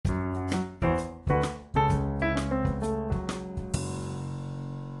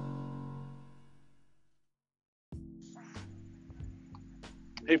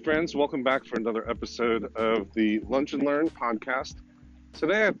Hey friends, welcome back for another episode of the Lunch and Learn podcast.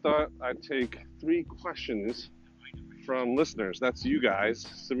 Today I thought I'd take 3 questions from listeners. That's you guys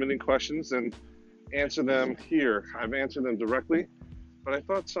submitting questions and answer them here. I've answered them directly, but I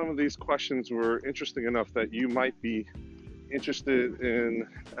thought some of these questions were interesting enough that you might be interested in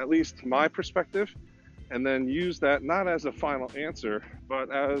at least my perspective, and then use that not as a final answer,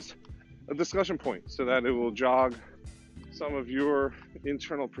 but as a discussion point so that it will jog some of your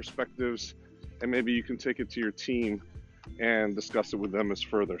internal perspectives, and maybe you can take it to your team and discuss it with them as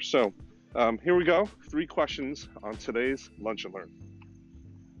further. So here we go, 3 questions on today's Lunch and Learn.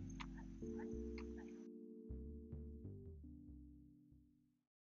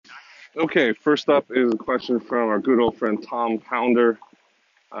 Okay, first up is a question from our good old friend Tom Pounder.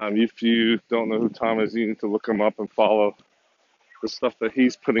 If you don't know who Tom is, you need to look him up and follow the stuff that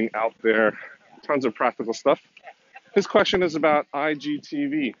he's putting out there. Tons of practical stuff. His question is about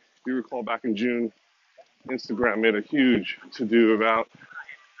IGTV. If you recall, back in June, Instagram made a huge to-do about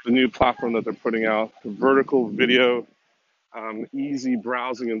the new platform that they're putting out, vertical video, easy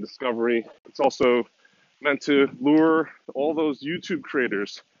browsing and discovery. It's also meant to lure all those YouTube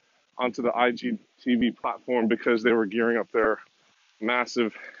creators onto the IGTV platform because they were gearing up their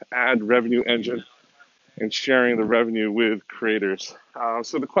massive ad revenue engine and sharing the revenue with creators.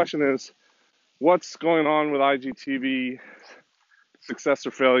 So the question is, what's going on with IGTV? Success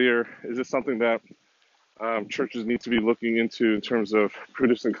or failure? Is this something that churches need to be looking into in terms of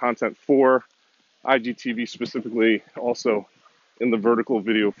producing content for IGTV specifically, also in the vertical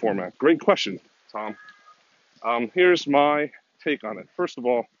video format? Great question, Tom. Here's my take on it. First of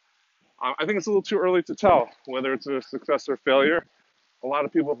all, I think it's a little too early to tell whether it's a success or failure. A lot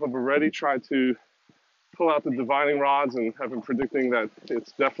of people have already tried to pull out the divining rods and have been predicting that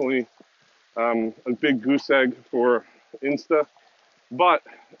it's definitely a big goose egg for Insta. But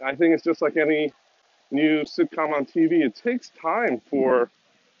I think it's just like any new sitcom on TV. It takes time for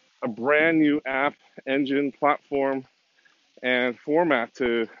a brand new app, engine, platform, and format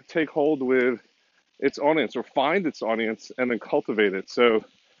to take hold with its audience or find its audience and then cultivate it. So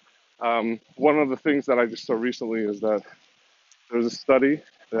one of the things that I just saw recently is that there's a study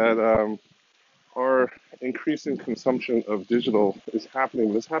that our increasing consumption of digital is happening,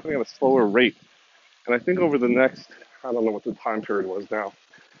 but it's happening at a slower rate. And I think over the next, I don't know what the time period was now,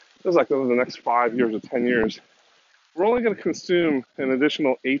 it was like over the next 5 years or 10 years, we're only going to consume an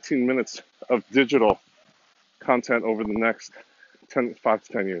additional 18 minutes of digital content over the next 5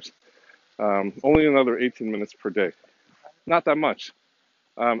 to 10 years. Only another 18 minutes per day. Not that much.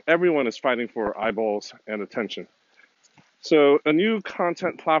 Everyone is fighting for eyeballs and attention. So a new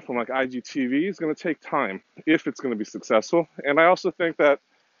content platform like IGTV is going to take time if it's going to be successful. And I also think that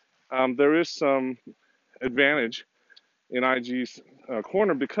there is some advantage in IG's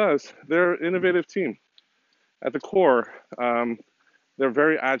corner because they're an innovative team. At the core, they're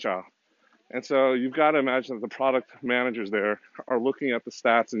very agile. And so you've got to imagine that the product managers there are looking at the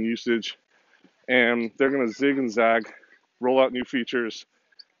stats and usage, and they're going to zig and zag, roll out new features,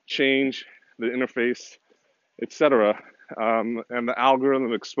 change the interface, etc. And the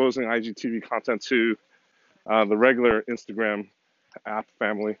algorithm exposing IGTV content to the regular Instagram app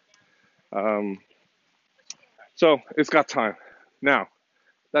family. So it's got time. Now,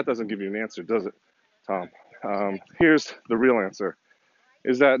 that doesn't give you an answer, does it, Tom? Here's the real answer,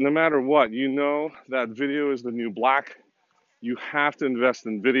 is that no matter what, you know that video is the new black. You have to invest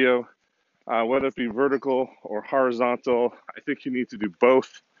in video, whether it be vertical or horizontal. I think you need to do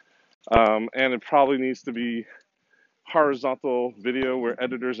both. And it probably needs to be horizontal video where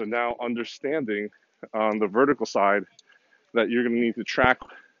editors are now understanding on the vertical side that you're going to need to track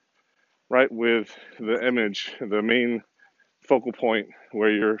right with the image, the main focal point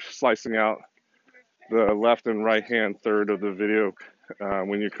where you're slicing out the left and right hand third of the video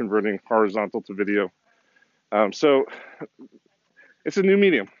when you're converting horizontal to video. So it's a new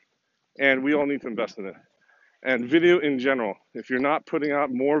medium and we all need to invest in it. And video in general, if you're not putting out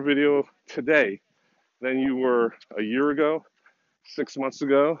more video today than you were a year ago, 6 months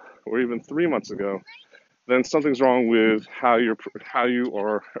ago, or even 3 months ago, then something's wrong with how you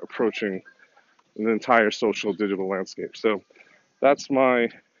are approaching the entire social digital landscape. So that's my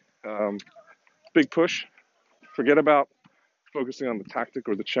big push. Forget about focusing on the tactic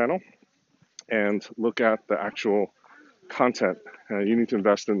or the channel and look at the actual content. You need to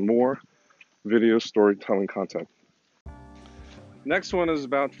invest in more video storytelling content. Next one is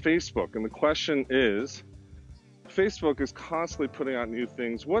about Facebook, and the question is, Facebook is constantly putting out new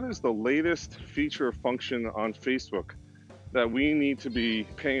things. What is the latest feature or function on Facebook that we need to be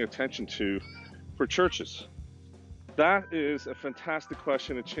paying attention to for churches? That is a fantastic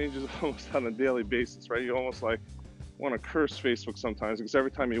question. It changes almost on a daily basis, right? You almost like want to curse Facebook sometimes because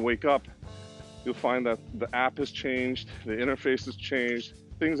every time you wake up, you'll find that the app has changed, the interface has changed,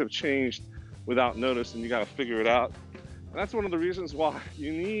 things have changed without notice, and you got to figure it out. And that's one of the reasons why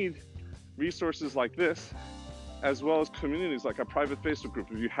you need resources like this, as well as communities like our private Facebook group.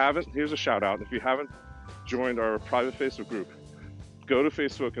 If you haven't, here's a shout out. If you haven't joined our private Facebook group, go to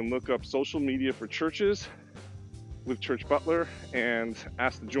Facebook and look up social media for churches with Church Butler and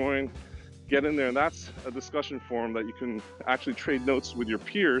ask to join. Get in there, and that's a discussion forum that you can actually trade notes with your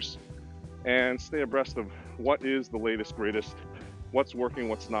peers and stay abreast of what is the latest, greatest, what's working,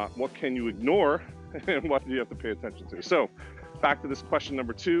 what's not, what can you ignore, and what do you have to pay attention to. So back to this question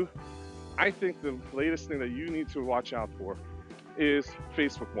number 2, I think the latest thing that you need to watch out for is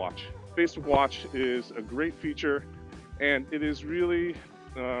Facebook Watch. Facebook Watch is a great feature, and it is really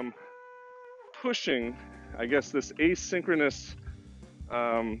pushing, I guess, this asynchronous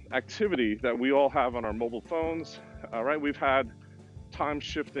activity that we all have on our mobile phones. Right? We've had time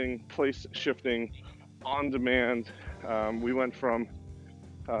shifting, place shifting, on demand. We went from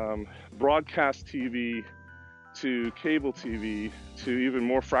broadcast TV to cable TV to even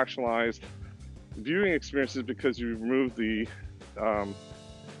more fractionalized viewing experiences because you remove the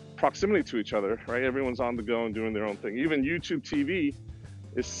proximity to each other, right? Everyone's on the go and doing their own thing. Even YouTube TV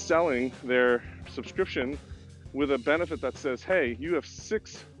is selling their subscription with a benefit that says, hey, you have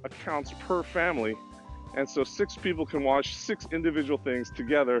 6 accounts per family, and so 6 people can watch 6 individual things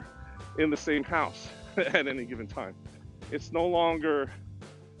together in the same house at any given time. It's no longer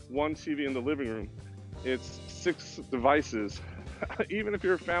one TV in the living room. It's 6 devices. Even if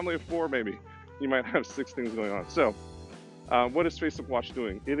you're a family of 4, maybe, you might have 6 things going on. So what is Facebook Watch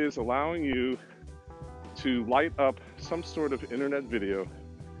doing? It is allowing you to light up some sort of internet video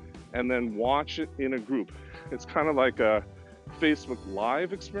and then watch it in a group. It's kind of like a Facebook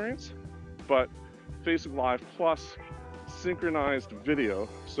Live experience, but Facebook Live plus synchronized video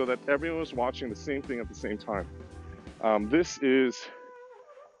so that everyone is watching the same thing at the same time. This is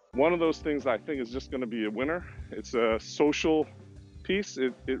one of those things that I think is just going to be a winner. It's a social piece.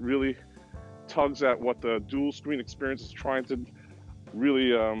 It really tugs at what the dual screen experience is trying to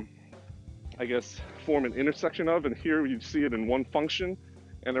really, I guess, form an intersection of. And here you see it in one function,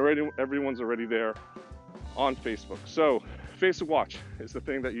 and everyone's already there on Facebook. So Facebook Watch is the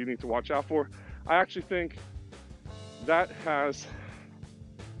thing that you need to watch out for. I actually think that has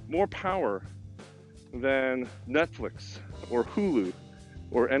more power than Netflix or Hulu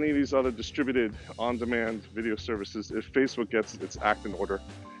or any of these other distributed on-demand video services if Facebook gets its act in order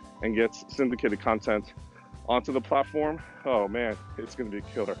and gets syndicated content onto the platform. Oh man, it's going to be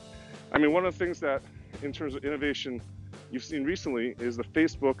a killer. I mean, one of the things that in terms of innovation you've seen recently is the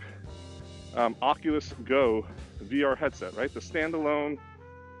Facebook Oculus Go VR headset, right? The standalone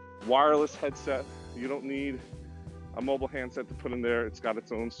wireless headset. You don't need a mobile handset to put in there. It's got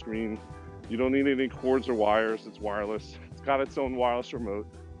its own screen. You don't need any cords or wires. It's wireless. It's got its own wireless remote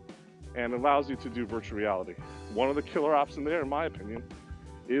and allows you to do virtual reality. One of the killer apps in there, in my opinion,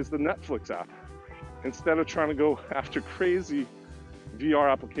 is the Netflix app. Instead of trying to go after crazy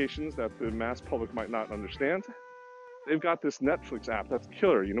VR applications that the mass public might not understand, they've got this Netflix app that's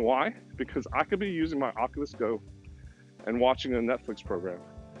killer. You know why? Because I could be using my Oculus Go and watching a Netflix program.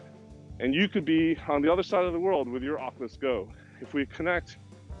 And you could be on the other side of the world with your Oculus Go. If we connect,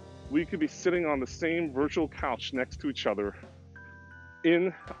 we could be sitting on the same virtual couch next to each other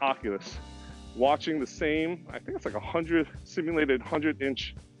in Oculus, watching the same, I think it's like 100 simulated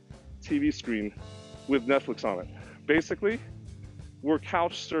 100-inch TV screen with Netflix on it. Basically, we're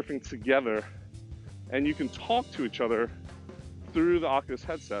couch surfing together, and you can talk to each other through the Oculus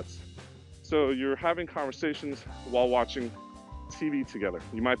headsets. So you're having conversations while watching TV together.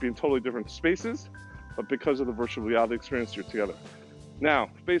 You might be in totally different spaces, but because of the virtual reality experience, you're together. Now,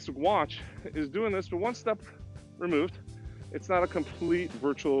 Facebook Watch is doing this, but one step removed. It's not a complete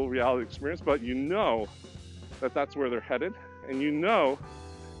virtual reality experience, but you know that that's where they're headed, and you know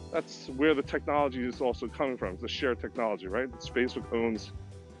that's where the technology is also coming from. It's a shared technology, right? It's Facebook owns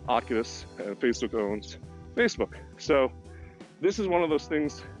Oculus, and Facebook owns Facebook. So this is one of those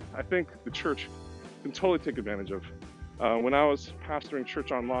things I think the church can totally take advantage of. When I was pastoring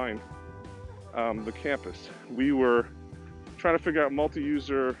Church Online, the campus, we were trying to figure out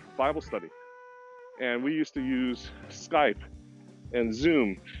multi-user Bible study. And we used to use Skype and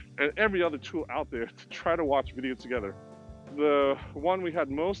Zoom and every other tool out there to try to watch video together. The one we had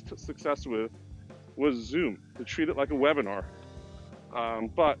most success with was Zoom, to treat it like a webinar.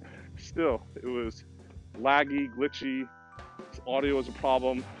 But still, it was laggy, glitchy. Audio was a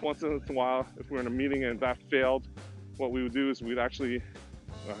problem. Once in a while, if we're in a meeting and that failed, what we would do is we'd actually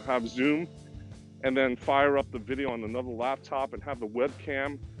have Zoom and then fire up the video on another laptop and have the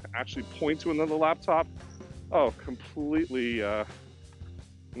webcam actually point to another laptop. Oh, completely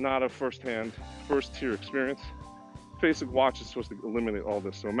not a first-tier experience. Facebook Watch is supposed to eliminate all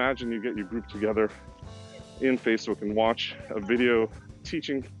this. So imagine you get your group together in Facebook and watch a video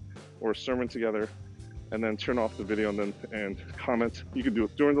teaching or a sermon together, and then turn off the video and comment. You can do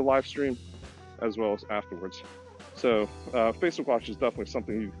it during the live stream as well as afterwards. So Facebook Watch is definitely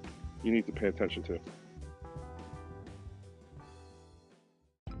something you need to pay attention to.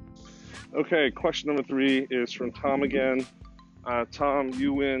 Okay, question number 3 is from Tom again. Tom,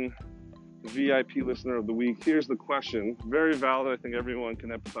 you win VIP Listener of the Week. Here's the question, very valid. I think everyone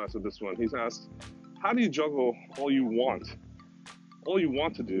can empathize with this one. He's asked, how do you juggle all you want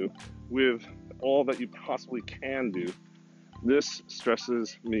to do with all that you possibly can do? This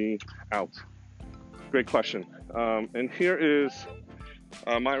stresses me out. Great question. And here is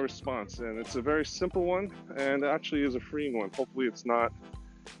my response. And it's a very simple one, and actually is a freeing one. Hopefully it's not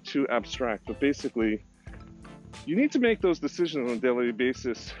too abstract. But basically, you need to make those decisions on a daily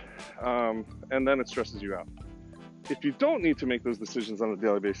basis, and then it stresses you out. If you don't need to make those decisions on a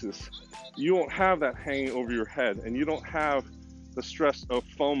daily basis, you won't have that hanging over your head, and you don't have the stress of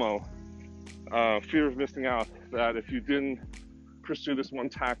FOMO, fear of missing out, that if you didn't pursue this one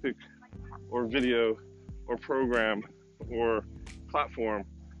tactic or video or program or platform,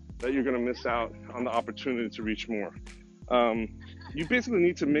 that you're going to miss out on the opportunity to reach more. You basically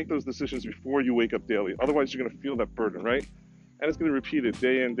need to make those decisions before you wake up daily. Otherwise, you're going to feel that burden, right? And it's going to repeat it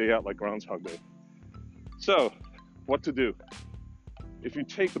day in, day out like Groundhog Day. So, what to do? If you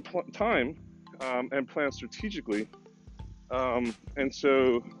take the time and plan strategically, and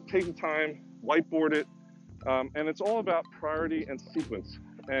so take the time, whiteboard it, and it's all about priority and sequence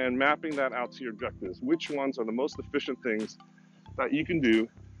and mapping that out to your objectives. Which ones are the most efficient things that you can do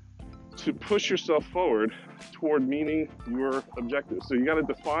to push yourself forward toward meeting your objectives? So you got to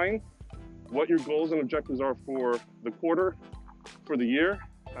define what your goals and objectives are for the quarter, for the year.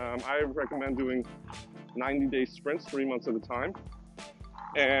 I recommend doing 90-day sprints, 3 months at a time,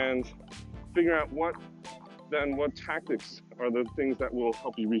 and figure out what tactics are the things that will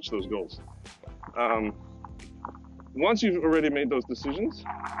help you reach those goals. Once you've already made those decisions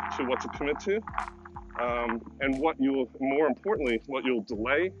to what to commit to, and more importantly, what you'll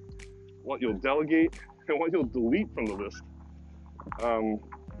delay, what you'll delegate, and what you'll delete from the list,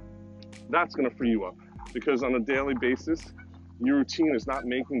 that's going to free you up. Because on a daily basis, your routine is not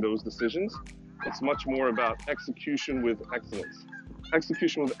making those decisions. It's much more about execution with excellence.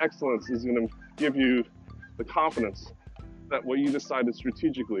 Execution with excellence is going to give you the confidence that what you decided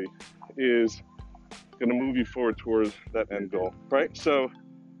strategically is going to move you forward towards that end goal, right? So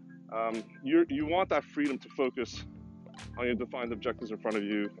you want that freedom to focus on your defined objectives in front of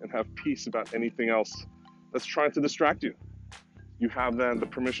you and have peace about anything else that's trying to distract you. You have then the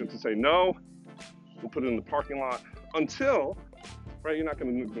permission to say no, we'll put it in the parking lot until, right, you're not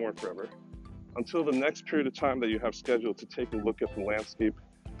going to ignore it forever, until the next period of time that you have scheduled to take a look at the landscape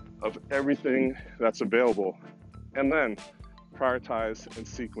of everything that's available, and then prioritize and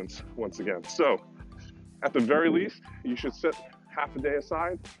sequence once again. So at the very least, you should set half a day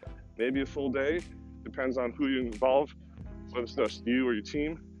aside, maybe a full day, depends on who you involve, whether it's just you or your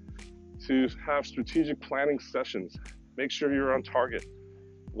team, to have strategic planning sessions. Make sure you're on target.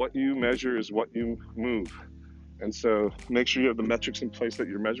 What you measure is what you move. And so make sure you have the metrics in place that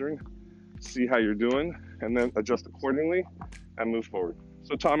you're measuring, see how you're doing, and then adjust accordingly and move forward.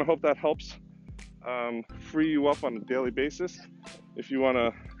 So Tom, I hope that helps free you up on a daily basis. If you want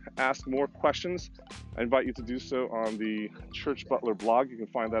to ask more questions, I invite you to do so on the Church Butler blog. You can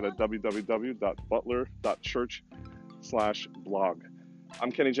find that at www.butler.church/blog.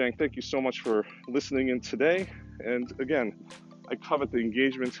 I'm Kenny Jang. Thank you so much for listening in today. And again, I covet the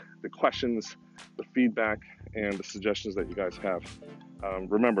engagement, the questions, the feedback, and the suggestions that you guys have.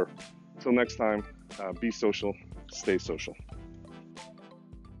 Remember, until next time, be social, stay social.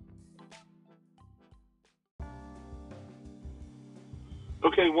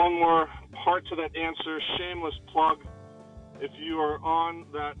 Okay, one more part to that answer, shameless plug. If you are on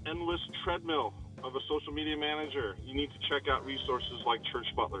that endless treadmill of a social media manager, you need to check out resources like Church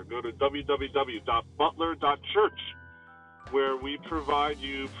Butler. Go to www.butler.church, where we provide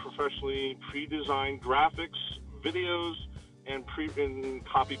you professionally pre-designed graphics, videos, and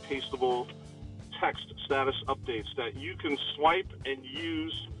copy-pastable text status updates that you can swipe and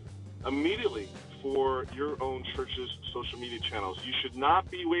use immediately for your own church's social media channels. You should not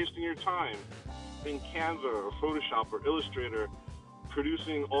be wasting your time in Canva or Photoshop or Illustrator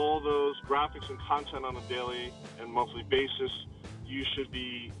producing all those graphics and content on a daily and monthly basis. You should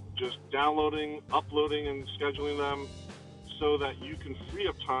be just downloading, uploading, and scheduling them so that you can free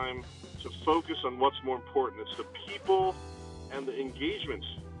up time to focus on what's more important. It's the people and the engagements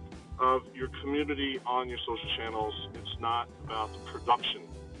of your community on your social channels. It's not about the production.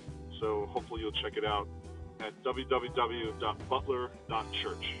 So hopefully you'll check it out at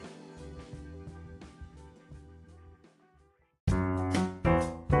www.butler.church.